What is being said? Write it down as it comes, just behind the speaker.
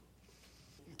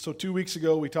So 2 weeks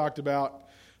ago we talked about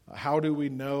how do we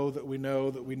know that we know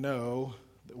that we know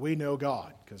that we know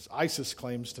God? Because ISIS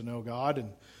claims to know God,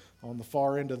 and on the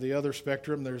far end of the other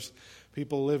spectrum there's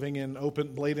people living in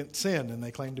open, blatant sin, and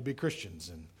they claim to be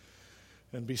Christians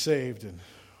and be saved. And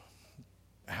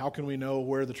how can we know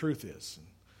where the truth is? And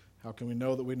how can we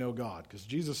know that we know God? Because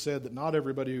Jesus said that not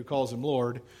everybody who calls him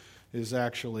Lord is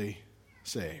actually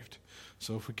saved.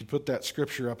 So if we could put that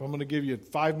scripture up, I'm going to give you a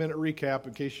 5-minute recap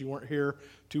in case you weren't here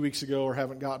 2 weeks ago or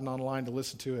haven't gotten online to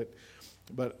listen to it.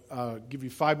 But give you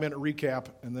a 5-minute recap,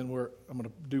 and then I'm going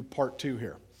to do part 2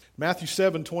 here. Matthew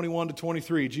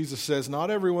 7:21-23, Jesus says, "Not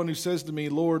everyone who says to me,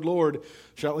 'Lord, Lord,'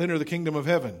 shall enter the kingdom of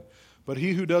heaven, but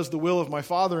he who does the will of my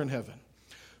Father in heaven.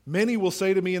 Many will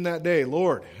say to me in that day,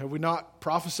 'Lord, have we not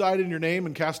prophesied in your name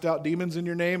and cast out demons in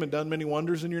your name and done many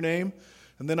wonders in your name?'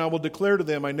 And then I will declare to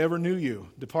them, 'I never knew you.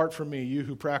 Depart from me, you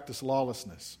who practice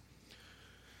lawlessness.'"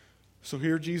 So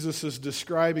here Jesus is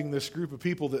describing this group of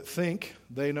people that think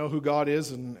they know who God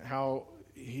is and how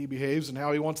he behaves and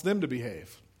how he wants them to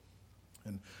behave.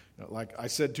 And like I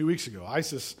said 2 weeks ago,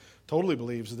 ISIS totally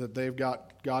believes that they've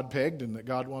got God pegged and that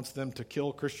God wants them to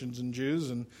kill Christians and Jews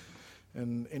and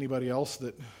anybody else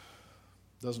that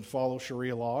doesn't follow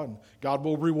Sharia law, and God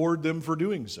will reward them for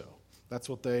doing so. That's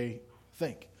what they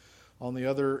think. On the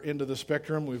other end of the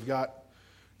spectrum, we've got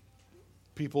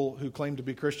people who claim to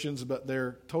be Christians, but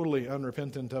they're totally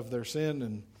unrepentant of their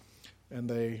sin, and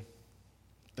they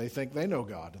think they know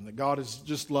God, and that God is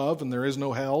just love, and there is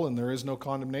no hell, and there is no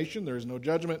condemnation, there is no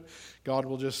judgment. God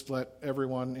will just let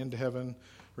everyone into heaven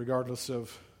regardless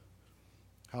of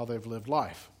how they've lived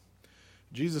life.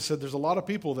 Jesus said there's a lot of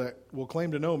people that will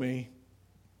claim to know me,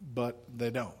 but they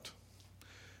don't.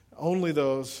 Only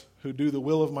those who do the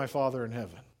will of my Father in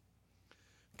heaven.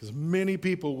 Because many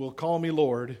people will call me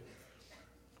Lord,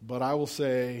 but I will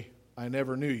say, I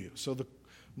never knew you. So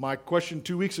my question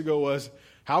 2 weeks ago was,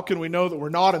 how can we know that we're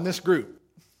not in this group?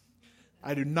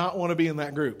 I do not want to be in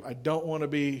that group. I don't want to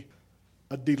be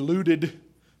a deluded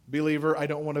believer. I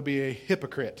don't want to be a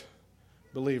hypocrite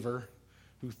believer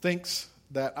who thinks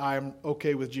that I'm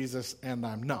okay with Jesus and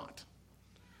I'm not.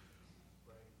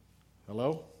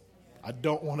 Hello? I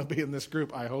don't want to be in this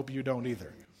group. I hope you don't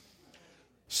either.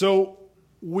 So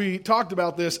we talked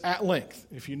about this at length.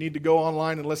 If you need to go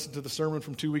online and listen to the sermon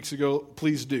from 2 weeks ago,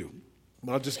 please do.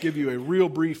 But I'll just give you a real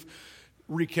brief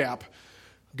recap.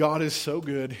 God is so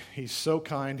good. He's so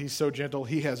kind. He's so gentle.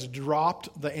 He has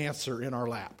dropped the answer in our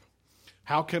lap.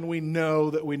 How can we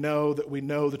know that we know that we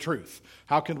know the truth?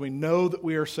 How can we know that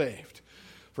we are saved?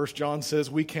 1 John says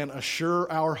we can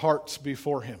assure our hearts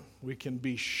before him. We can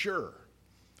be sure.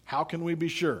 How can we be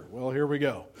sure? Well, here we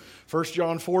go. 1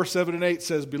 John 4:7-8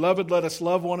 says, "Beloved, let us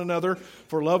love one another,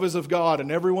 for love is of God, and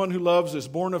everyone who loves is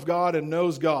born of God and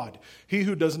knows God. He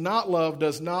who does not love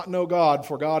does not know God,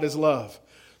 for God is love."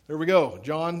 There we go.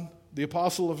 John, the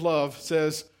apostle of love,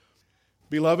 says,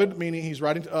 beloved, meaning he's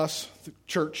writing to us, the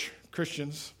church,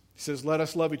 Christians. He says, let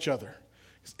us love each other.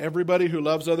 Because everybody who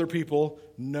loves other people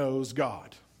knows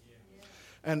God.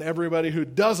 And everybody who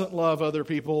doesn't love other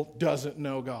people doesn't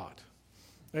know God.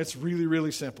 It's really,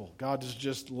 really simple. God has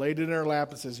just laid it in our lap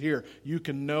and says, here, you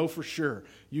can know for sure.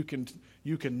 You can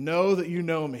know that you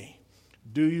know me.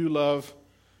 Do you love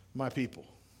my people?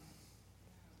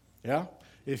 Yeah?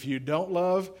 If you don't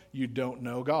love, you don't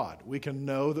know God. We can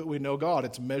know that we know God.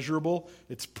 It's measurable.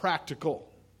 It's practical.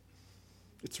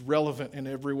 It's relevant in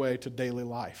every way to daily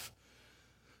life.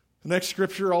 The next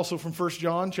scripture, also from 1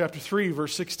 John chapter 3,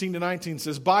 verse 16-19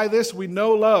 says, "By this we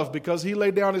know love, because he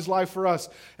laid down his life for us,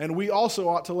 and we also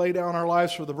ought to lay down our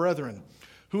lives for the brethren.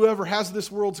 Whoever has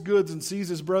this world's goods and sees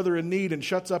his brother in need and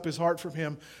shuts up his heart from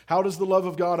him, how does the love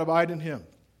of God abide in him?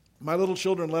 My little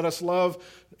children, let us love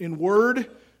in word,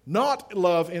 not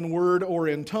love in word or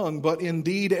in tongue, but in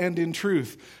deed and in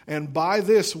truth. And by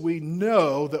this we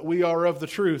know that we are of the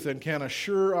truth and can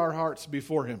assure our hearts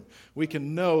before him." We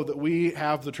can know that we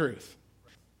have the truth.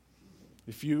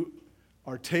 If you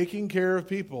are taking care of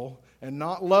people and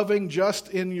not loving just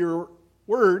in your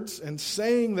words and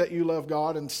saying that you love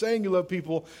God and saying you love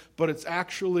people, but it's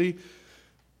actually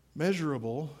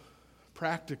measurable,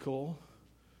 practical,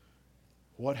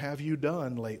 what have you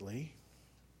done lately?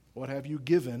 What have you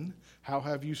given? How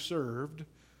have you served?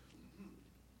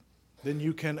 Then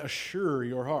you can assure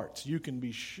your hearts. You can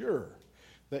be sure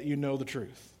that you know the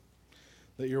truth,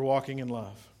 that you're walking in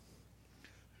love.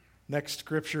 Next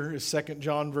scripture is 2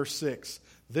 John verse 6.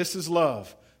 "This is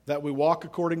love, that we walk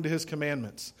according to his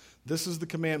commandments. This is the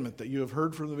commandment that you have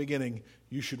heard from the beginning.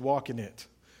 You should walk in it."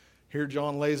 Here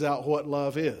John lays out what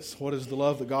love is. What is the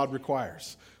love that God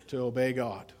requires? To obey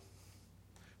God.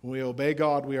 When we obey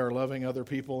God, we are loving other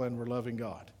people and we're loving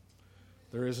God.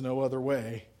 There is no other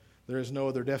way. There is no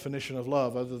other definition of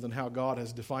love other than how God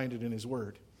has defined it in His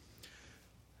Word.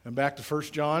 And back to 1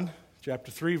 John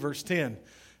chapter 3, verse 10.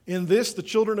 In this the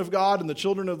children of God and the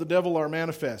children of the devil are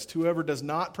manifest. Whoever does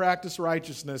not practice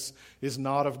righteousness is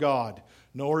not of God,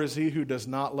 nor is he who does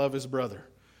not love his brother.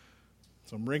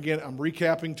 So I'm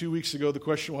recapping 2 weeks ago. The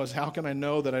question was, how can I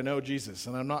know that I know Jesus?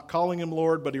 And I'm not calling Him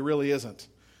Lord, but He really isn't.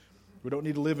 We don't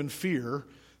need to live in fear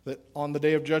that on the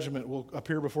day of judgment we'll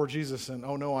appear before Jesus and,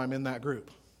 oh no, I'm in that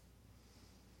group.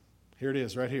 Here it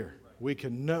is, right here. We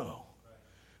can know.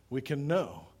 We can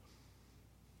know.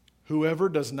 Whoever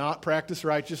does not practice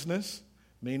righteousness,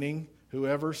 meaning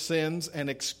whoever sins and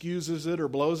excuses it or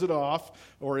blows it off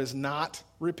or is not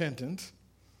repentant,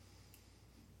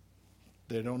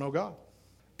 they don't know God.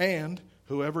 And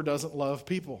whoever doesn't love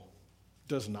people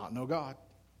does not know God.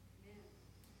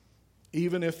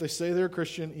 Even if they say they're a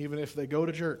Christian, even if they go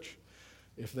to church,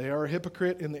 if they are a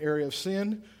hypocrite in the area of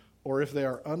sin, or if they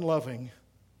are unloving,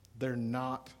 they're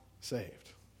not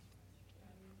saved.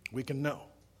 We can know.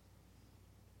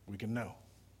 We can know.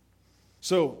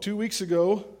 So, 2 weeks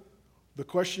ago, the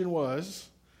question was,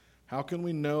 how can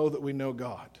we know that we know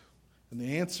God? And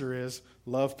the answer is,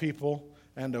 love people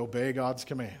and obey God's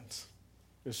commands.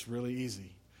 It's really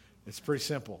easy. It's pretty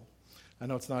simple. I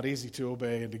know it's not easy to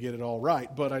obey and to get it all right,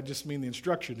 but I just mean the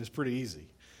instruction is pretty easy.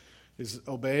 Is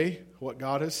obey what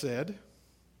God has said,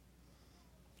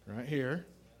 right here,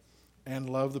 and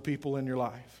love the people in your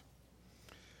life.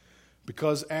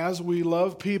 Because as we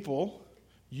love people,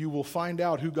 you will find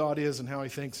out who God is and how He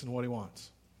thinks and what He wants.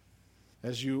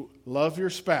 As you love your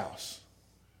spouse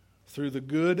through the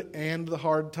good and the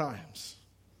hard times,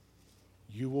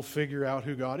 you will figure out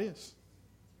who God is.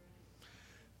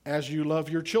 As you love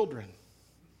your children,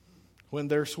 when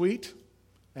they're sweet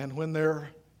and when they're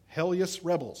hellish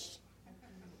rebels,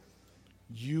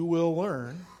 you will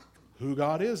learn who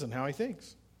God is and how He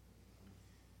thinks.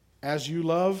 As you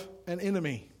love an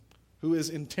enemy who is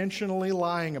intentionally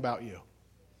lying about you,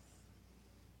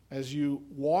 as you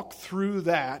walk through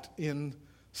that in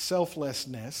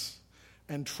selflessness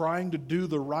and trying to do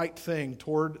the right thing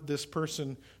toward this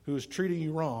person who is treating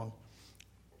you wrong,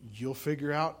 you'll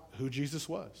figure out who Jesus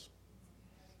was.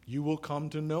 You will come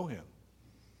to know Him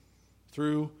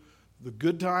through the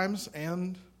good times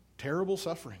and terrible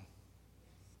suffering.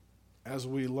 As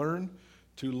we learn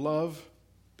to love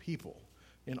people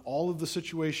in all of the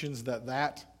situations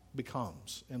that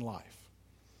becomes in life,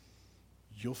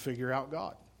 you'll figure out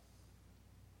God.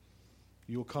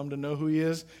 You'll come to know who He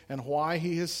is and why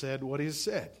He has said what He has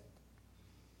said.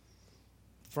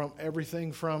 From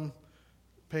everything from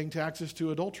paying taxes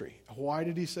to adultery. Why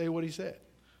did He say what He said?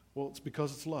 Well, it's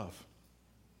because it's love.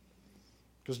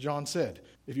 Because John said,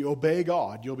 if you obey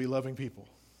God, you'll be loving people.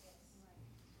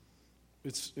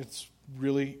 It's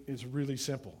really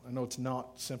simple. I know it's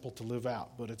not simple to live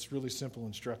out, but it's really simple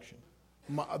instruction.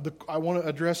 I want to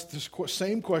address this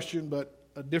same question, but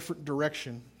a different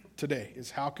direction today, is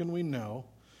how can we know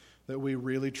that we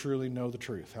really truly know the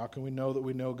truth? How can we know that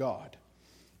we know God?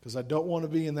 Because I don't want to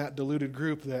be in that deluded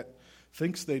group that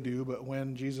thinks they do, but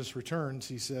when Jesus returns,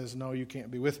 He says, no, you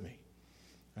can't be with me.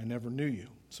 I never knew you.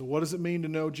 So what does it mean to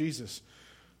know Jesus?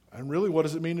 And really, what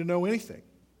does it mean to know anything?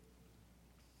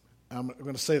 I'm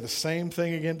going to say the same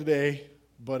thing again today,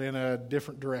 but in a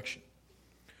different direction.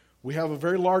 We have a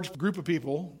very large group of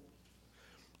people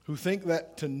who think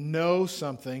that to know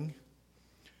something,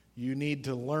 you need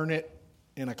to learn it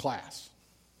in a class.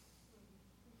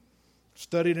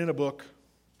 Study it in a book,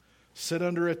 sit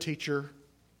under a teacher,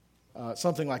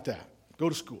 something like that. Go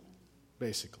to school,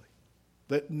 basically.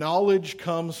 That knowledge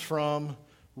comes from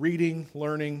reading,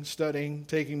 learning, studying,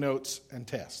 taking notes, and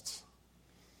tests.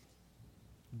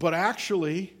 But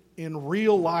actually, in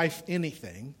real life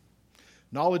anything,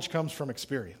 knowledge comes from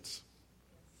experience.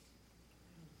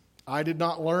 I did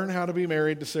not learn how to be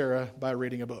married to Sarah by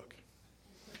reading a book.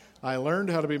 I learned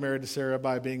how to be married to Sarah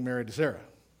by being married to Sarah.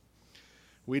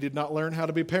 We did not learn how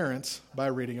to be parents by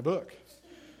reading a book.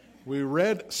 We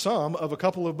read some of a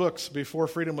couple of books before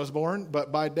Freedom was born,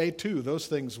 but by day 2, those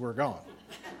things were gone.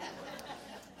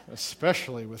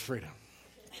 Especially with Freedom.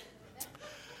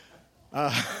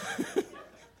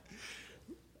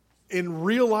 In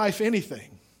real life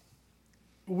anything,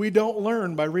 we don't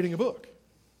learn by reading a book.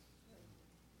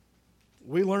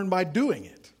 We learn by doing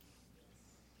it.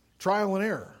 Trial and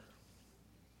error.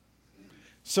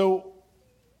 So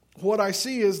what I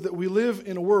see is that we live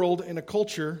in a world, in a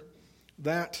culture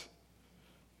that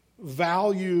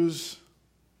values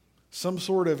some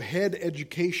sort of head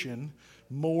education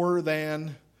more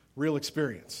than real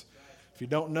experience. If you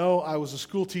don't know, I was a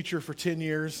school teacher for 10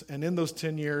 years, and in those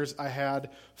 10 years I had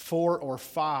 4 or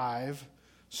 5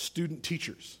 student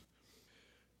teachers.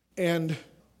 And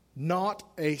not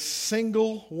a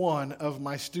single one of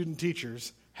my student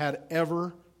teachers had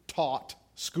ever taught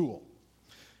school.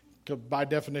 By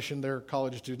definition, they're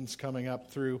college students coming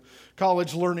up through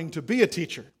college learning to be a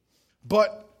teacher.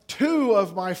 But 2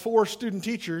 of my 4 student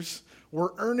teachers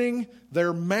were earning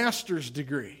their master's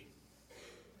degree.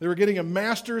 They were getting a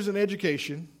master's in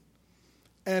education,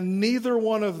 and neither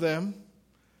one of them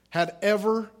had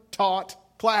ever taught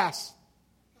class.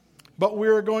 But we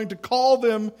are going to call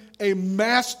them a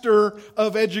master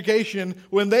of education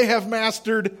when they have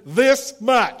mastered this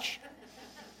much.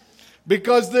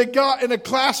 Because they got in a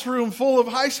classroom full of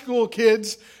high school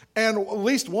kids, and at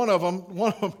least one of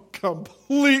them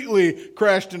completely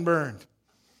crashed and burned.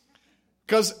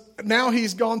 Because now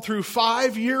he's gone through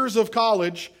 5 years of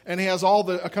college, and he has all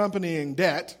the accompanying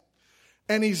debt,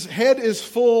 and his head is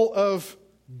full of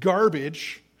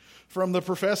garbage from the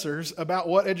professors about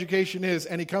what education is,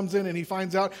 and he comes in and he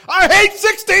finds out, I hate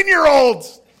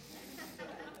 16-year-olds!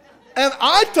 And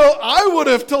I would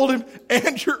have told him,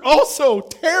 and you're also a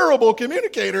terrible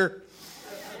communicator.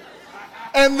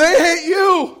 And they hate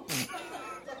you.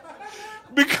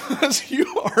 Because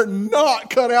you are not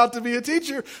cut out to be a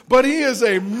teacher. But he is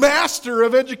a master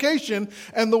of education.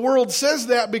 And the world says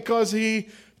that because he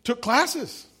took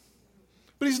classes.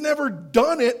 But he's never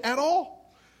done it at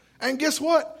all. And guess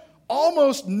what?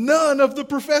 Almost none of the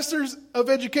professors of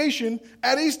education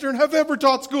at Eastern have ever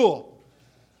taught school.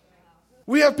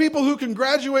 We have people who can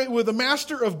graduate with a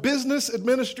Master of Business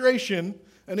Administration,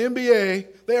 an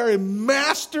MBA. They are a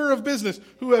master of business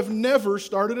who have never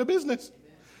started a business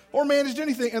or managed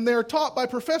anything. And they are taught by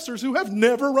professors who have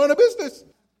never run a business.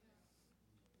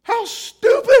 How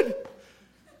stupid!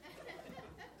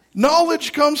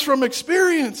 Knowledge comes from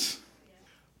experience.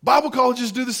 Bible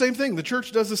colleges do the same thing. The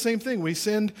church does the same thing. We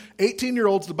send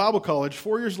 18-year-olds to Bible college.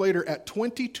 4 years later, at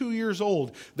 22 years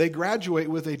old, they graduate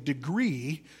with a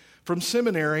degree from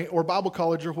seminary or Bible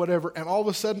college or whatever, and all of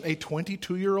a sudden a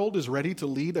 22-year-old is ready to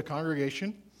lead a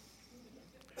congregation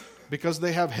because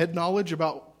they have head knowledge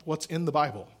about what's in the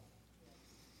Bible.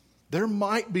 There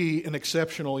might be an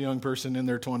exceptional young person in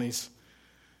their 20s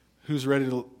who's ready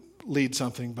to lead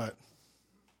something, but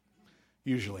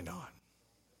usually not.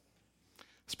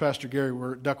 As Pastor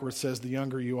Gary Duckworth says, the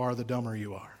younger you are, the dumber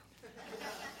you are.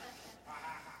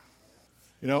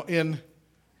 You know,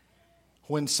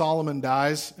 when Solomon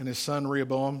dies and his son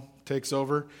Rehoboam takes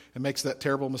over and makes that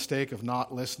terrible mistake of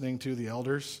not listening to the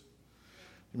elders.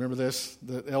 Remember this?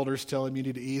 The elders tell him you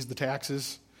need to ease the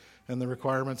taxes and the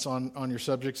requirements on your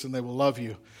subjects and they will love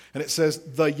you. And it says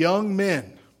the young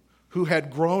men who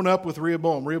had grown up with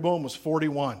Rehoboam was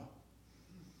 41. It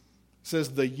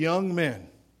says the young men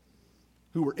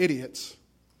who were idiots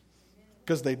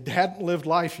because they hadn't lived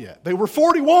life yet. They were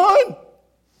 41.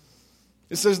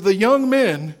 It says the young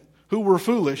men who were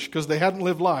foolish because they hadn't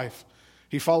lived life,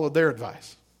 he followed their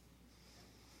advice.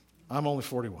 I'm only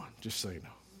 41, just so you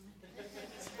know.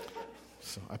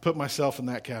 So I put myself in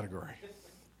that category.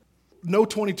 No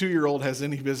 22-year-old has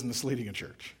any business leading a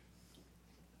church.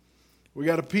 We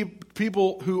got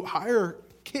people who hire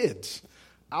kids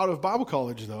out of Bible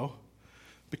college, though,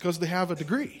 because they have a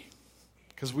degree.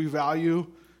 Because we value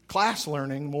class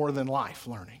learning more than life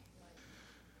learning.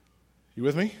 You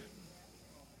with me?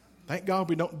 Thank God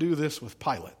we don't do this with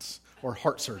pilots or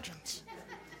heart surgeons.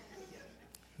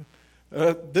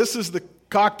 This is the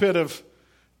cockpit of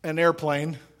an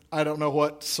airplane. I don't know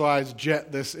what size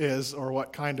jet this is or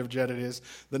what kind of jet it is.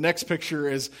 The next picture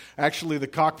is actually the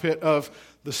cockpit of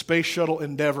the Space Shuttle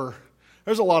Endeavour.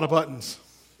 There's a lot of buttons.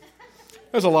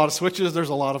 There's a lot of switches. There's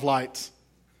a lot of lights.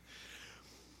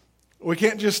 We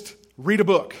can't just read a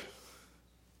book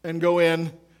and go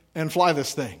in and fly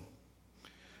this thing.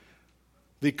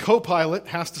 The co-pilot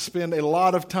has to spend a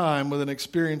lot of time with an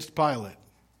experienced pilot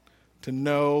to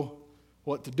know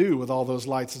what to do with all those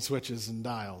lights and switches and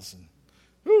dials. And,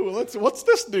 what's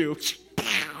this do?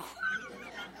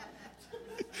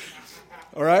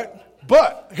 All right?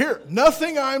 But here,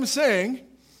 nothing I'm saying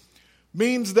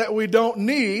means that we don't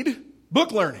need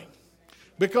book learning.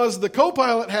 Because the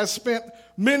co-pilot has spent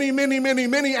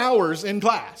many hours in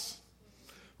class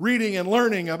reading and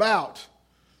learning about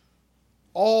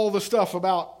all the stuff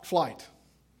about flight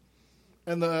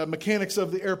and the mechanics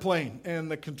of the airplane and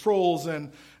the controls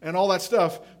and all that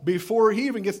stuff before he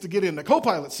even gets to get in the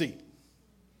co-pilot seat.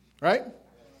 Right?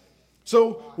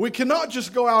 So we cannot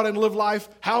just go out and live life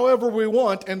however we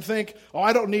want and think,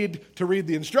 I don't need to read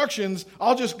the instructions.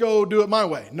 I'll just go do it my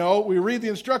way. No, we read the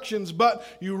instructions, but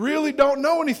you really don't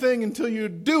know anything until you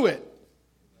do it.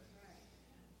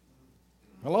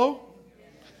 Hello?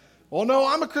 Well, no,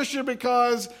 I'm a Christian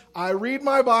because I read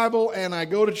my Bible and I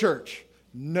go to church.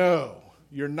 No,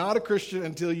 you're not a Christian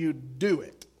until you do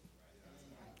it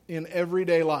in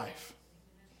everyday life.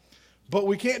 But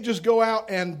we can't just go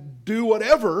out and do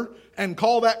whatever and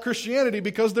call that Christianity,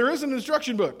 because there is an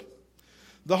instruction book.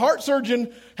 The heart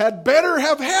surgeon had better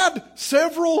have had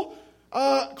several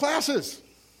classes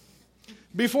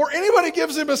before anybody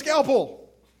gives him a scalpel.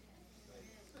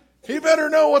 He better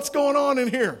know what's going on in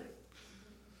here.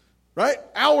 Right?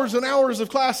 Hours and hours of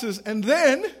classes. And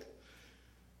then,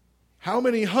 how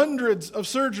many hundreds of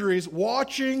surgeries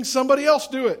watching somebody else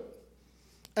do it?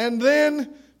 And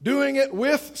then doing it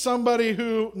with somebody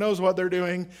who knows what they're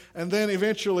doing. And then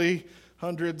eventually,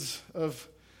 hundreds of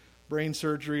brain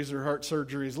surgeries or heart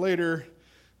surgeries later,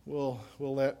 we'll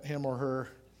let him or her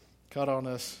cut on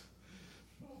us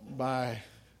by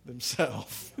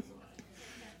themselves.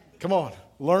 Come on.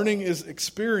 Learning is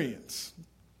experience.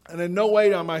 And in no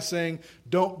way am I saying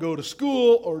don't go to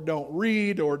school or don't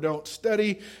read or don't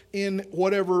study in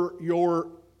whatever your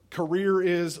career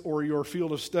is or your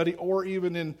field of study, or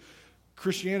even in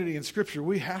Christianity and Scripture.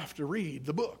 We have to read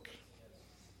the book.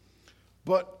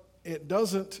 But it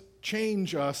doesn't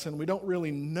change us, and we don't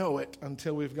really know it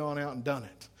until we've gone out and done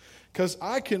it. Because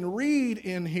I can read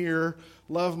in here,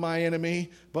 love my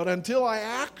enemy, but until I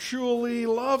actually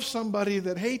love somebody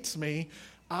that hates me,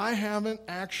 I haven't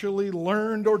actually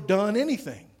learned or done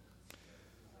anything.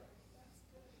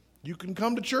 You can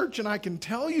come to church and I can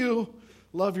tell you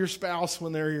love your spouse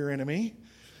when they're your enemy,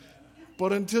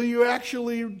 but until you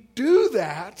actually do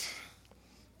that,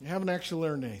 you haven't actually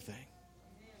learned anything.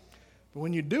 But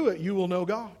when you do it, you will know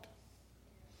God.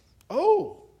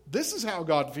 Oh, this is how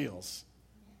God feels.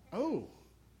 Oh,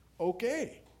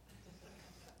 okay.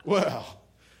 Well,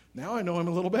 now I know him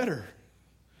a little better.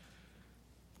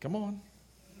 Come on.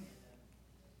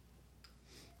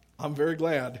 I'm very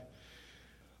glad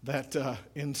that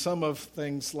in some of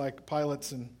things like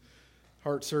pilots and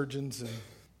heart surgeons and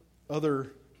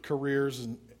other careers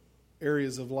and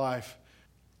areas of life,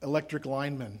 electric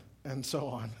linemen and so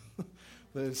on,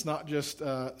 that it's not just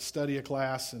study a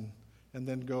class and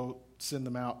then go send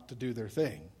them out to do their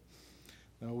thing.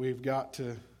 No, we've got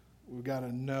to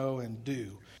know and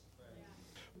do.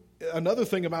 Another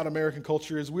thing about American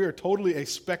culture is we are totally a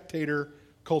spectator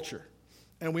culture.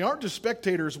 And we aren't just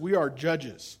spectators, we are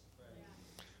judges.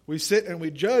 We sit and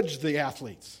we judge the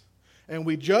athletes. And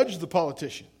we judge the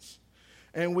politicians.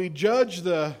 And we judge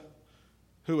the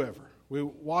whoever. We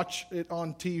watch it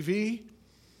on TV.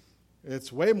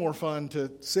 It's way more fun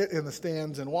to sit in the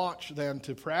stands and watch than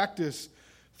to practice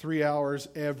 3 hours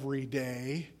every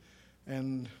day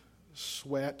and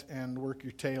sweat and work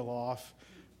your tail off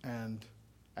and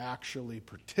actually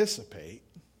participate.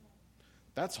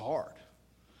 That's hard.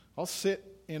 I'll sit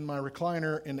in my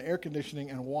recliner in the air conditioning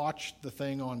and watch the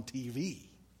thing on TV.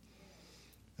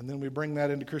 And then we bring that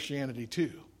into Christianity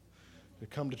too. We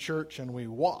come to church and we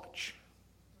watch.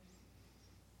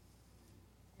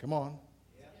 Come on.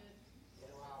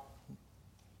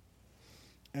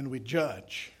 And we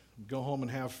judge. Go home and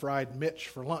have fried Mitch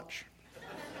for lunch.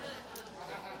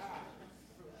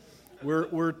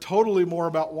 We're totally more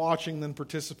about watching than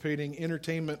participating.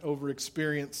 Entertainment over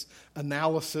experience.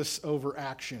 Analysis over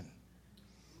action.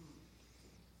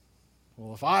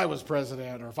 Well, if I was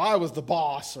president, or if I was the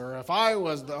boss, or if I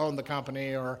owned the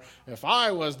company, or if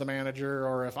I was the manager,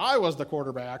 or if I was the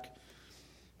quarterback,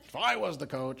 if I was the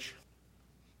coach.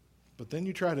 But then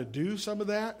you try to do some of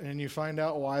that, and you find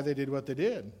out why they did what they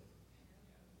did.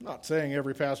 I'm not saying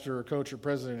every pastor or coach or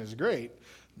president is great.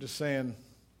 I'm just saying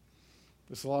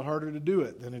it's a lot harder to do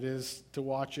it than it is to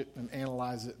watch it and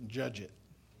analyze it and judge it.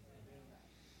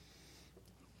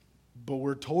 But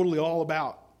we're totally all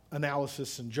about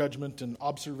analysis and judgment and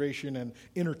observation and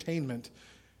entertainment.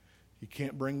 You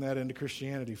can't bring that into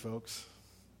Christianity, folks.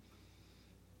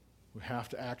 We have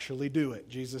to actually do it.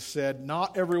 Jesus said,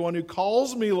 "Not everyone who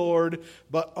calls me Lord,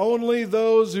 but only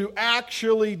those who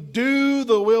actually do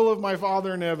the will of my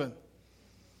Father in heaven."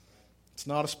 It's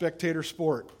not a spectator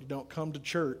sport. You don't come to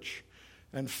church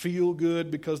and feel good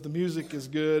because the music is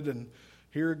good and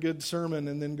hear a good sermon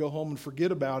and then go home and forget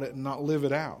about it and not live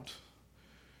it out.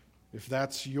 If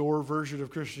that's your version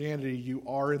of Christianity, you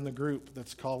are in the group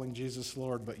that's calling Jesus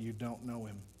Lord, but you don't know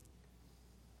him.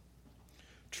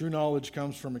 True knowledge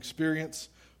comes from experience,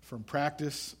 from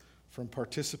practice, from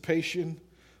participation,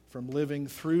 from living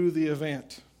through the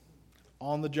event,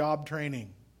 on-the-job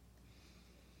training.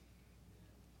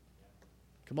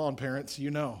 Come on, parents,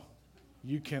 you know.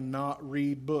 You cannot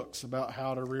read books about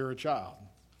how to rear a child.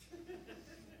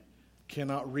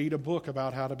 Cannot read a book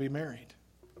about how to be married.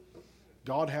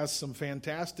 God has some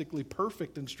fantastically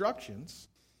perfect instructions,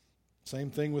 Same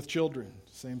thing with children.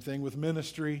 Same thing with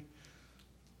ministry.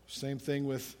 Same thing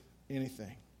with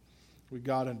anything. We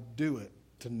got to do it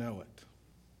to know it.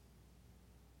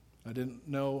 I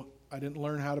didn't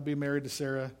learn how to be married to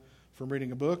Sarah from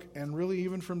reading a book, and really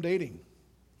even from dating.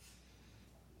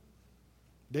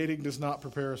 Dating does not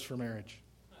prepare us for marriage.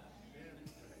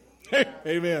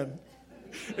 Amen.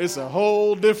 It's a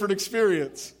whole different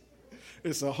experience.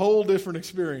 It's a whole different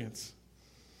experience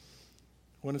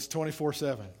when it's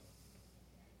 24/7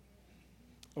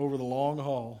 over the long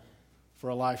haul for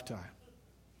a lifetime.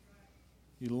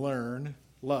 You learn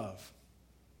love.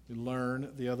 You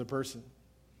learn the other person.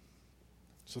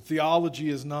 So theology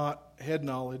is not head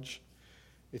knowledge.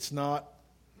 It's not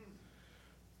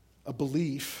a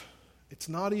belief. It's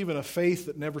not even a faith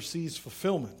that never sees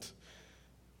fulfillment.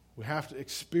 We have to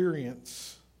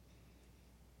experience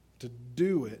to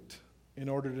do it in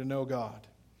order to know God.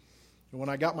 And when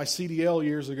I got my CDL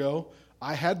years ago,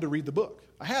 I had to read the book.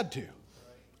 I had to.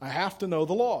 I have to know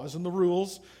the laws and the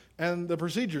rules and the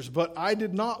procedures. But I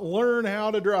did not learn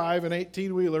how to drive an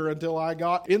 18-wheeler until I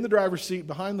got in the driver's seat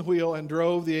behind the wheel and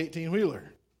drove the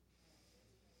 18-wheeler.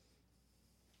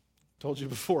 Told you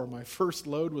before, my first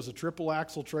load was a triple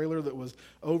axle trailer that was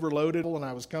overloaded, and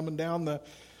I was coming down the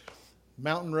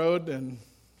mountain road and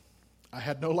I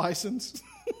had no license.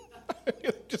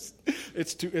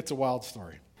 It's a wild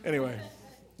story. Anyway,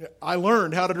 I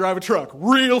learned how to drive a truck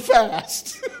real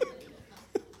fast.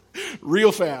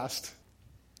 Real fast.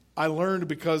 I learned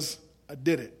because I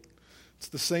did it. It's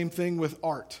the same thing with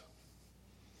art.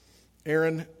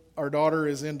 Erin, our daughter,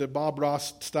 is into Bob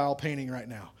Ross style painting right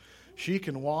now. She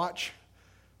can watch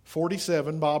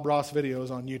 47 Bob Ross videos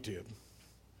on YouTube.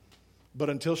 But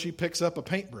until she picks up a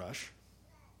paintbrush,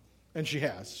 and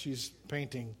she's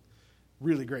painting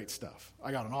really great stuff.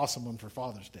 I got an awesome one for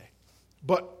Father's Day.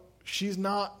 But she's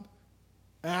not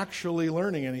actually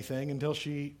learning anything until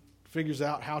she figures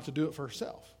out how to do it for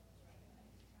herself.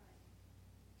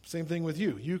 Same thing with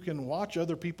you. You can watch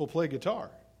other people play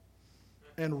guitar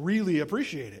and really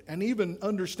appreciate it and even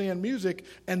understand music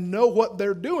and know what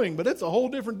they're doing, but it's a whole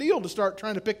different deal to start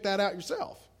trying to pick that out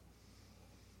yourself.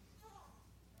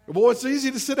 Well, it's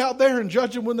easy to sit out there and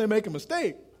judge them when they make a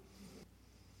mistake.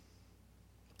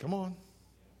 Come on.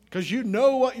 Because you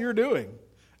know what you're doing.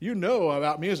 You know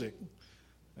about music.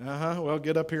 Well,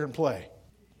 get up here and play.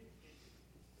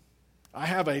 I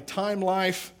have a Time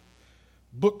Life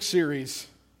book series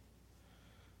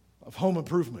of home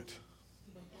improvement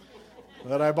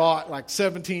that I bought like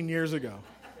 17 years ago.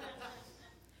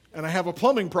 And I have a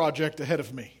plumbing project ahead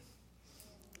of me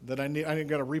that I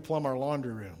got to replumb our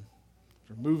laundry room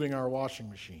for moving our washing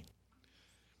machine.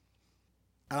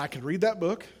 And I can read that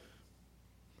book.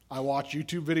 I watch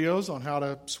YouTube videos on how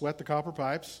to sweat the copper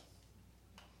pipes.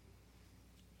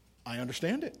 I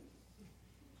understand it.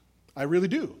 I really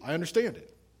do. I understand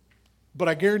it. But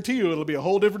I guarantee you it'll be a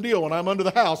whole different deal when I'm under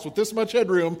the house with this much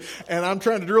headroom and I'm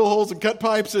trying to drill holes and cut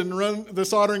pipes and run the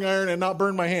soldering iron and not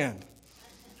burn my hand.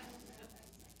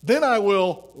 Then I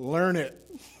will learn it.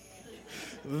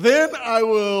 Then I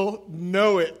will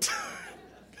know it.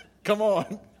 Come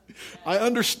on. I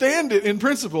understand it in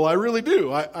principle. I really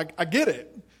do. I get it.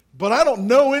 But I don't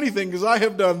know anything because I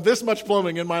have done this much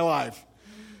plumbing in my life.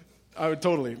 I would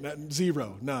totally,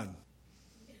 zero, none.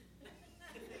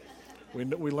 We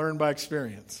learn by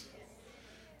experience.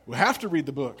 We have to read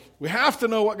the book. We have to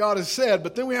know what God has said,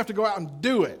 but then we have to go out and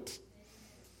do it.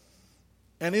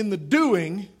 And in the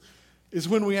doing is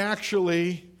when we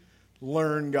actually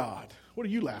learn God. What are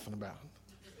you laughing about?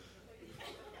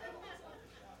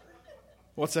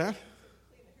 What's that?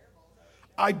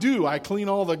 I do. I clean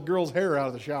all the girls' hair out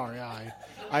of the shower. Yeah,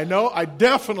 I know. I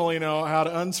definitely know how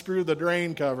to unscrew the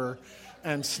drain cover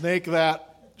and snake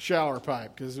that shower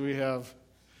pipe because we have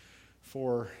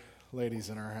 4 ladies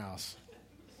in our house.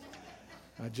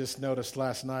 I just noticed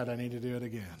last night I need to do it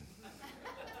again.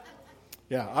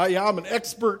 Yeah, I'm an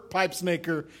expert pipe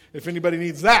snaker if anybody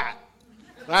needs that.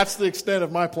 That's the extent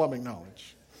of my plumbing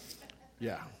knowledge.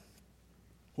 Yeah.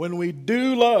 When we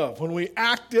do love, when we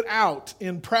act it out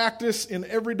in practice, in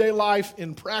everyday life,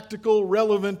 in practical,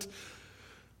 relevant,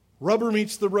 rubber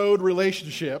meets the road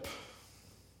relationship,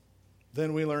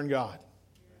 then we learn God.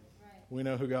 We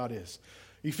know who God is.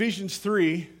 Ephesians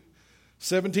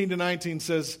 3:17-19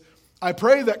 says, I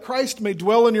pray that Christ may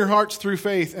dwell in your hearts through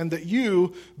faith, and that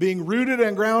you, being rooted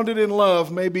and grounded in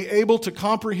love, may be able to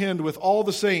comprehend with all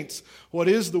the saints what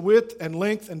is the width and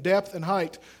length and depth and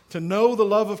height, to know the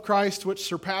love of Christ which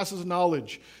surpasses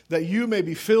knowledge, that you may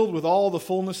be filled with all the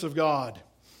fullness of God.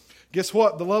 Guess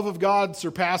what? The love of God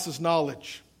surpasses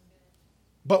knowledge,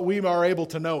 but we are able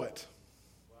to know it.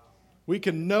 We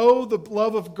can know the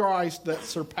love of Christ that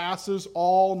surpasses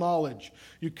all knowledge.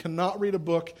 You cannot read a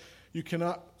book. You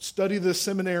cannot study the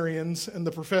seminarians and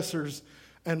the professors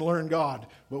and learn God.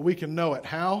 But we can know it.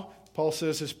 How? Paul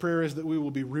says his prayer is that we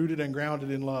will be rooted and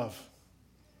grounded in love,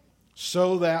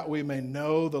 so that we may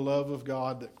know the love of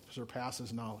God that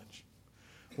surpasses knowledge.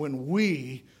 When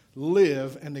we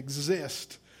live and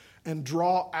exist and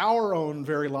draw our own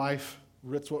very life,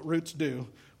 that's what roots do,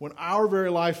 when our very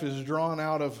life is drawn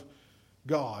out of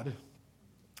God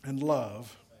and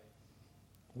love,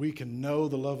 we can know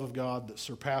the love of God that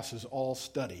surpasses all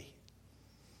study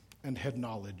and head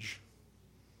knowledge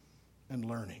and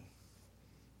learning,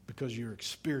 because you're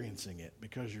experiencing it,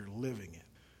 because you're living it.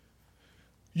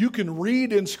 You can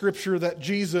read in Scripture that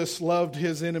Jesus loved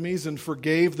his enemies and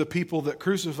forgave the people that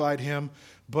crucified him,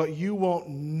 but you won't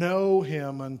know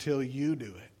him until you do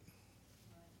it.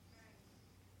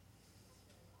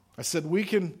 I said we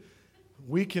can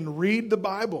read the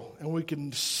Bible and we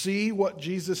can see what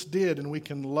Jesus did and we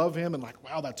can love him and like,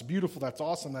 wow, that's beautiful, that's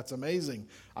awesome, that's amazing.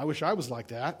 I wish I was like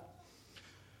that.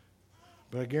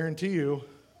 But I guarantee you,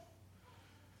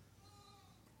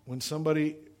 when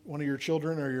somebody, one of your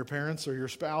children or your parents or your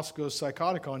spouse goes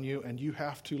psychotic on you and you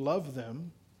have to love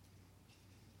them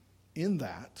in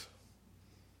that,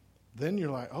 then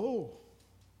you're like, oh,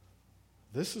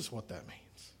 this is what that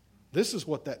means. This is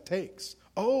what that takes.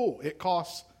 Oh, it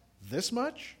costs this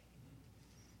much?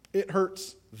 It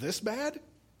hurts this bad?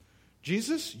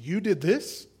 Jesus, you did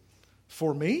this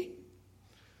for me?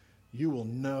 You will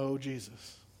know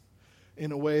Jesus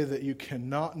in a way that you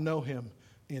cannot know him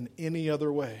in any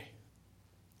other way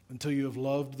until you have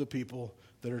loved the people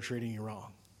that are treating you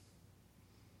wrong.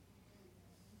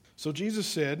 So Jesus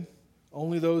said,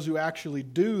 only those who actually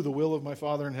do the will of my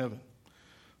Father in heaven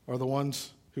are the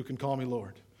ones who can call me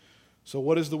Lord. So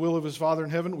what is the will of his Father in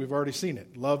heaven? We've already seen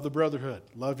it. Love the brotherhood.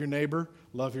 Love your neighbor.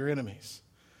 Love your enemies.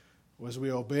 As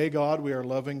we obey God, we are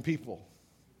loving people.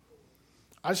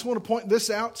 I just want to point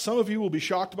this out. Some of you will be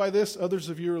shocked by this. Others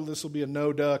of you, this will be a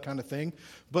no-duh kind of thing.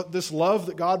 But this love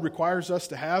that God requires us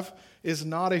to have is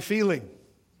not a feeling.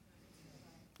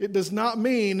 It does not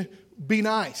mean be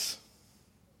nice.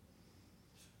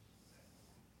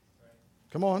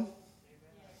 Come on.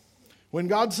 When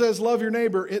God says love your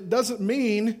neighbor, it doesn't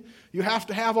mean you have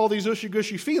to have all these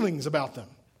ushy-gushy feelings about them.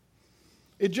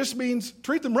 It just means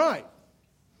treat them right.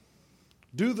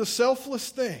 Do the selfless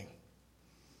thing.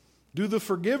 Do the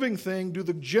forgiving thing. Do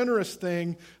the generous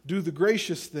thing. Do the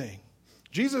gracious thing.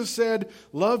 Jesus said,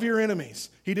 love your enemies.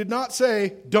 He did not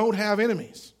say, don't have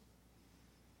enemies.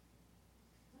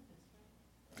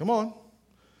 Come on.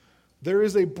 There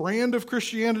is a brand of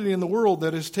Christianity in the world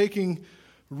that is taking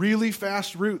really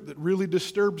fast root that really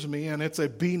disturbs me, and it's a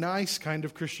be nice kind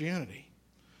of Christianity.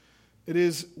 It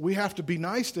is, we have to be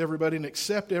nice to everybody and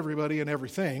accept everybody and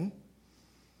everything,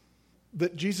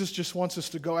 that Jesus just wants us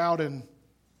to go out and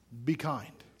be kind.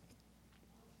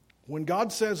 When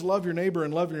God says love your neighbor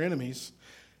and love your enemies,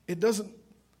 it doesn't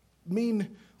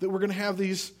mean that we're going to have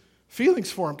these feelings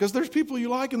for them, because there's people you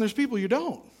like and there's people you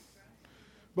don't.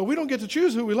 But we don't get to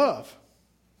choose who we love.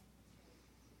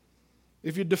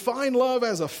 If you define love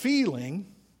as a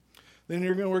feeling, then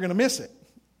we're going to miss it.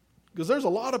 Because there's a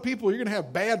lot of people you're going to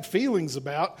have bad feelings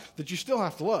about that you still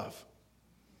have to love.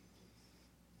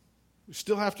 We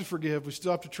still have to forgive. We still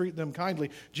have to treat them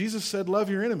kindly. Jesus said, love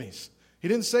your enemies. He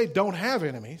didn't say don't have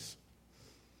enemies.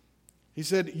 He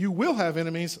said, you will have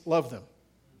enemies, love them.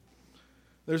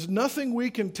 There's nothing we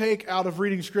can take out of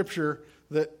reading Scripture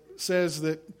that says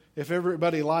that if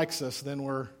everybody likes us, then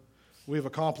we've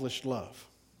accomplished love.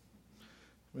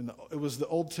 It was the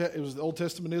Old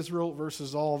Testament Israel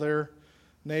versus all their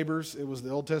neighbors. It was the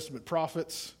Old Testament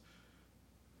prophets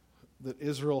that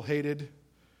Israel hated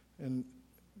and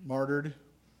martyred.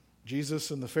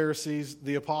 Jesus and the Pharisees,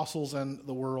 the apostles and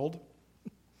the world,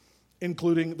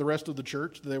 including the rest of the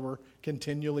church. They were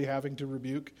continually having to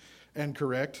rebuke and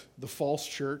correct the false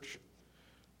church.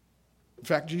 In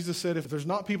fact, Jesus said, if there's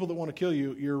not people that want to kill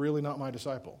you, you're really not my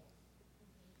disciple.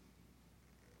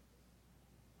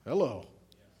 Hello.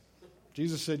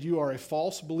 Jesus said, you are a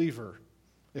false believer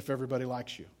if everybody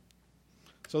likes you.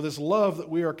 So this love that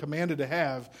we are commanded to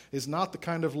have is not the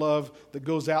kind of love that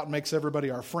goes out and makes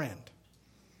everybody our friend,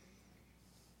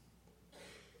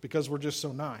 because we're just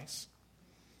so nice.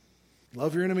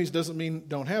 Love your enemies doesn't mean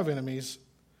don't have enemies,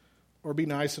 or be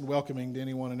nice and welcoming to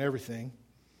anyone and everything.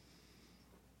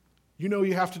 You know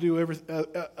you have to do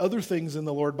other things in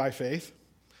the Lord by faith.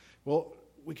 Well,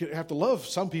 we could have to love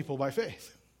some people by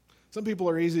faith. Some people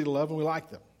are easy to love and we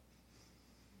like them.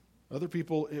 Other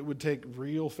people, it would take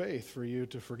real faith for you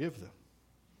to forgive them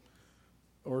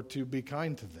or to be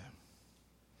kind to them.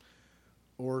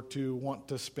 or to want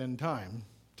to spend time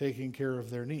taking care of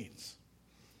their needs.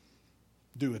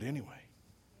 Do it anyway.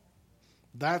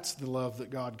 That's the love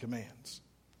that God commands.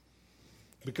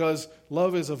 Because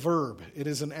love is a verb. It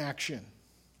is an action.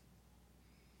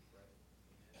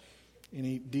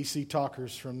 Any DC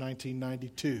talkers from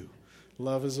 1992?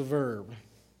 Love is a verb.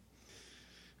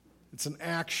 It's an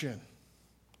action.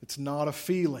 It's not a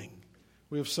feeling.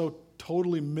 We have so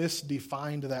totally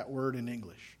misdefined that word in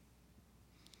English.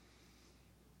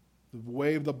 The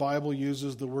way the Bible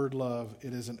uses the word love,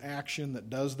 it is an action that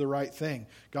does the right thing.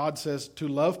 God says, to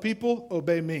love people,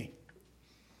 obey me.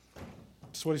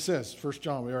 That's what he says. 1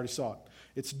 John, we already saw it.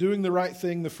 It's doing the right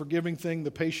thing, the forgiving thing,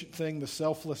 the patient thing, the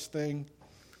selfless thing.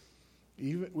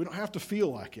 We don't have to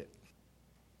feel like it.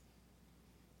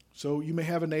 So you may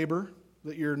have a neighbor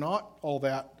that you're not all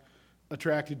that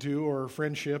attracted to, or a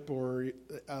friendship, or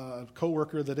a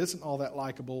coworker that isn't all that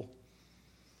likable.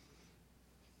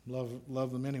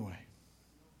 Love them anyway.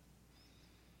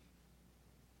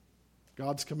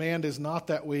 God's command is not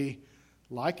that we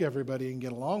like everybody and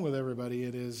get along with everybody.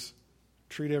 It is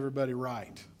treat everybody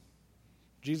right.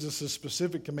 Jesus'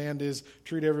 specific command is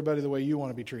treat everybody the way you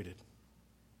want to be treated.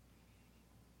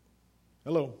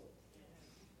 Hello.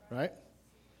 Right?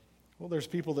 Well, there's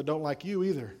people that don't like you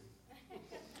either.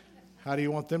 How do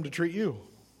you want them to treat you?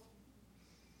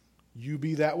 You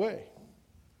be that way.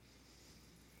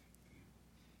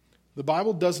 The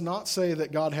Bible does not say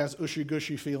that God has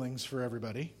ushy-gushy feelings for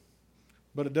everybody,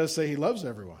 but it does say he loves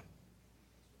everyone.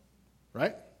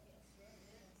 Right?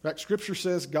 In fact, Scripture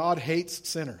says God hates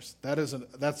sinners. That's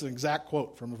an exact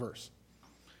quote from a verse.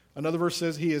 Another verse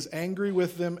says he is angry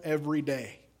with them every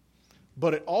day.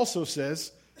 But it also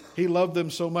says he loved them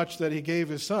so much that he gave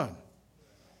his son,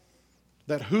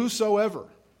 that whosoever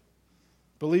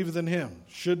believeth in him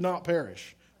should not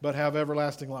perish, but have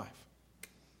everlasting life.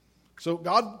 So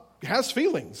God has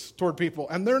feelings toward people,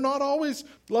 and they're not always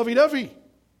lovey-dovey.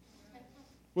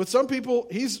 With some people,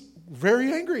 he's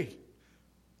very angry,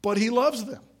 but he loves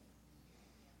them.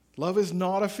 Love is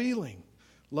not a feeling.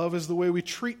 Love is the way we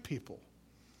treat people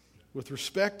with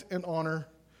respect and honor,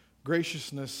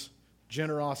 graciousness,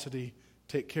 generosity,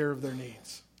 take care of their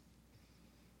needs.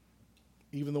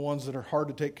 Even the ones that are hard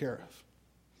to take care of.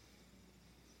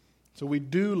 So we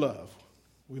do love.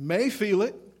 We may feel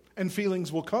it, and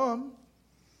feelings will come.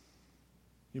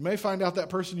 You may find out that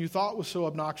person you thought was so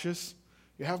obnoxious,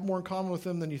 you have more in common with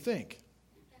them than you think.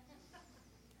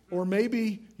 Or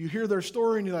maybe you hear their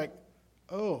story and you're like,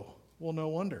 oh, well, no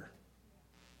wonder.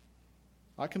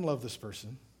 I can love this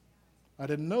person. I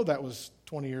didn't know that was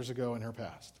 20 years ago in her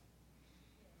past.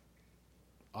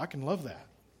 I can love that.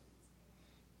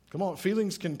 Come on,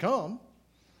 feelings can come,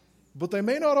 but they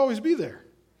may not always be there.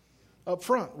 Up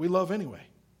front, we love anyway.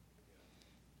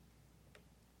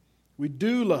 We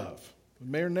do love. We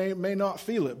may or may not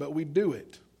feel it, but we do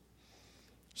it.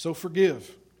 So forgive.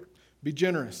 Be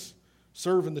generous.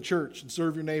 Serve in the church and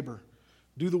serve your neighbor.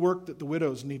 Do the work that the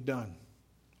widows need done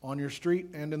on your street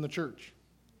and in the church.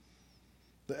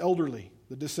 The elderly,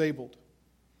 the disabled.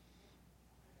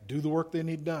 Do the work they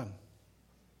need done.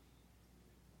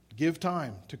 Give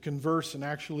time to converse and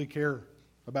actually care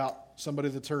about somebody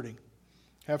that's hurting.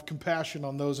 Have compassion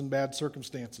on those in bad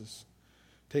circumstances.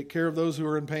 Take care of those who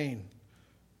are in pain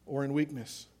or in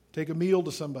weakness. Take a meal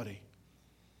to somebody.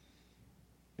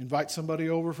 Invite somebody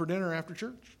over for dinner after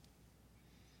church.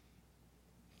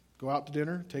 Go out to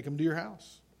dinner, take them to your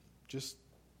house. Just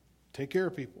take care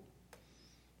of people.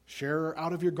 Share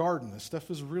out of your garden. This stuff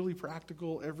is really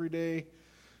practical, everyday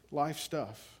life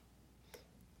stuff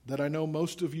that I know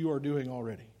most of you are doing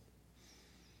already.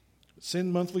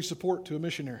 Send monthly support to a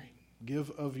missionary. Give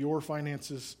of your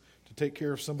finances to take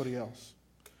care of somebody else.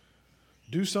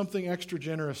 Do something extra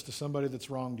generous to somebody that's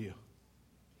wronged you.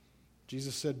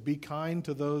 Jesus said, be kind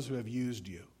to those who have used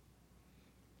you.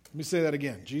 Let me say that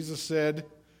again. Jesus said,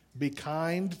 be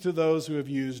kind to those who have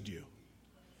used you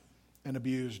and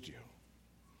abused you.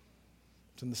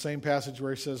 It's in the same passage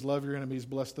where he says, love your enemies,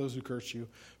 bless those who curse you.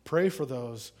 Pray for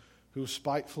those who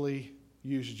spitefully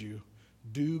used you.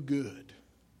 Do good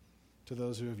to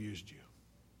those who have used you.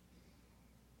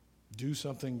 Do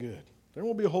something good. There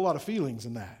won't be a whole lot of feelings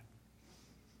in that.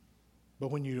 But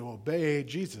when you obey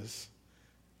Jesus,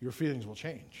 your feelings will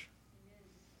change.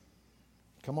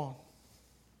 Come on.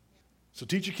 So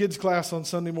teach your kids' class on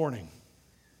Sunday morning.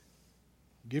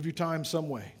 Give your time some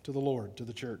way to the Lord, to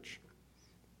the church.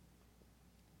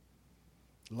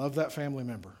 Love that family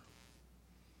member.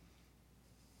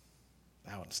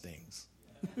 That one stings.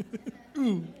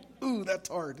 Ooh, that's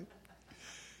hard.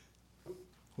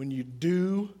 When you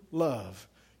do love,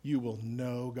 you will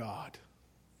know God.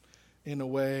 in a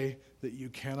way that you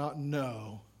cannot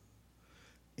know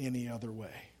any other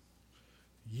way.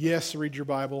 Yes, read your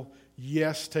Bible.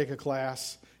 Yes, take a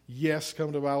class. Yes,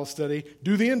 come to Bible study.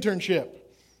 Do the internship.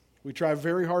 We try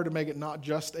very hard to make it not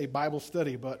just a Bible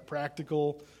study, but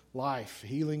practical life,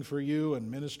 healing for you and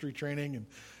ministry training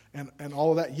and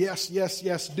all of that. Yes, yes,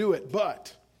 yes, do it.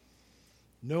 But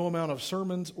no amount of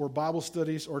sermons or Bible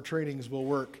studies or trainings will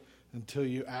work until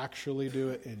you actually do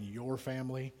it in your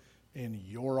family, in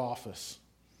your office,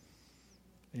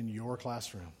 in your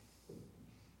classroom.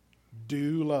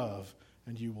 Do love,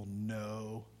 and you will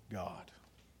know God.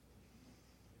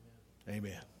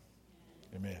 Amen.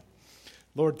 Amen.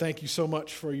 Lord, thank you so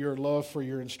much for your love, for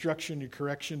your instruction, your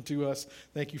correction to us.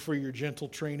 Thank you for your gentle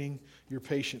training, your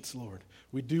patience, Lord.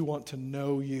 We do want to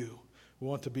know you. We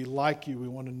want to be like you. We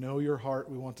want to know your heart.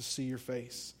 We want to see your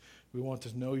face. We want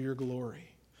to know your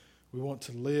glory. We want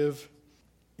to live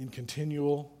in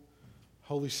continual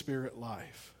Holy Spirit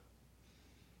life.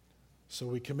 So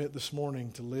we commit this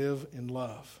morning to live in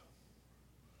love,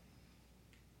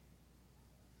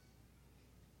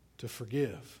 to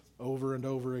forgive over and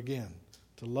over again,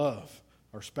 to love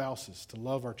our spouses, to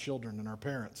love our children and our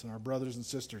parents and our brothers and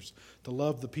sisters, to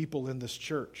love the people in this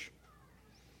church,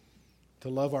 to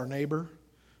love our neighbor,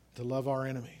 to love our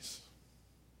enemies.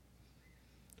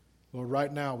 Lord,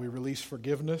 right now we release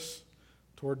forgiveness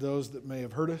toward those that may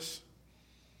have hurt us.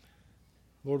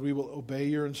 Lord, we will obey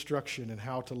your instruction in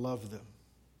how to love them.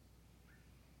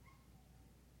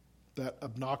 That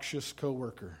obnoxious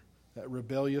coworker, that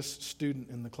rebellious student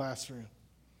in the classroom,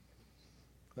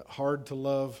 that hard to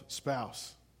love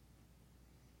spouse,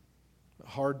 that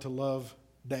hard to love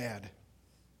dad.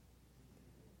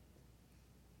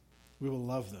 We will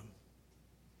love them.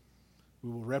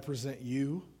 We will represent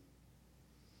you.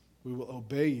 We will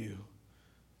obey you.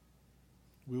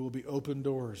 We will be open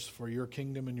doors for your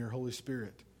kingdom and your Holy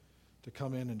Spirit to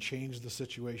come in and change the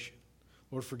situation.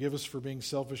 Lord, forgive us for being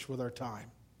selfish with our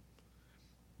time.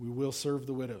 We will serve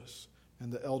the widows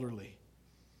and the elderly,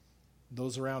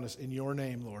 those around us in your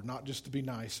name, Lord, not just to be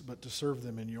nice, but to serve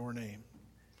them in your name.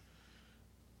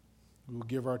 We will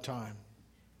give our time,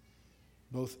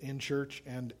 both in church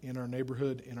and in our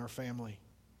neighborhood, in our family.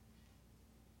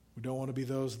 We don't want to be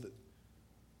those that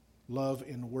love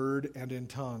in word and in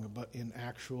tongue, but in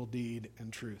actual deed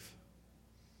and truth.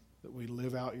 That we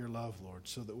live out your love, Lord,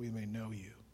 so that we may know you.